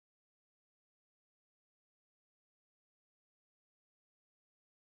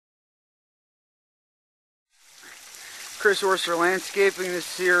Chris Orser Landscaping.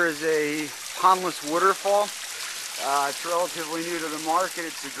 This here is a pondless waterfall. It's relatively new to the market.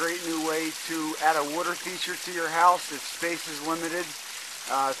 It's a great new way to add a water feature to your house. Its space is limited.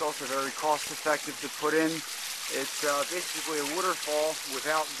 It's also very cost effective to put in. It's basically a waterfall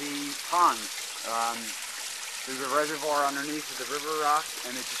without the pond. There's a reservoir underneath of the river rock,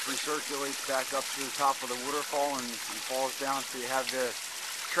 and it just recirculates back up to the top of the waterfall and falls down, so you have the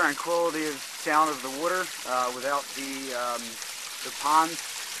tranquility of sound of the water without the pond.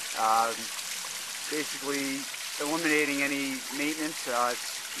 Basically eliminating any maintenance.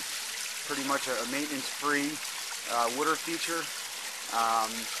 It's pretty much a maintenance-free water feature,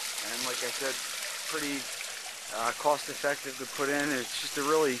 and like I said, pretty cost-effective to put in. It's just a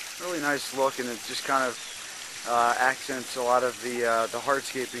really nice look, and it just kind of accents a lot of the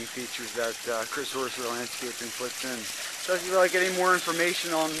hardscaping features that Chris Orser Landscaping puts in. So if you'd like any more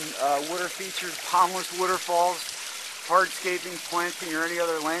information on water features, pondless waterfalls, hardscaping, planting, or any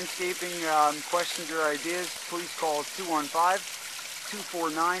other landscaping questions or ideas, please call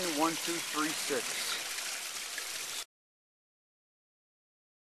 215-249-1236.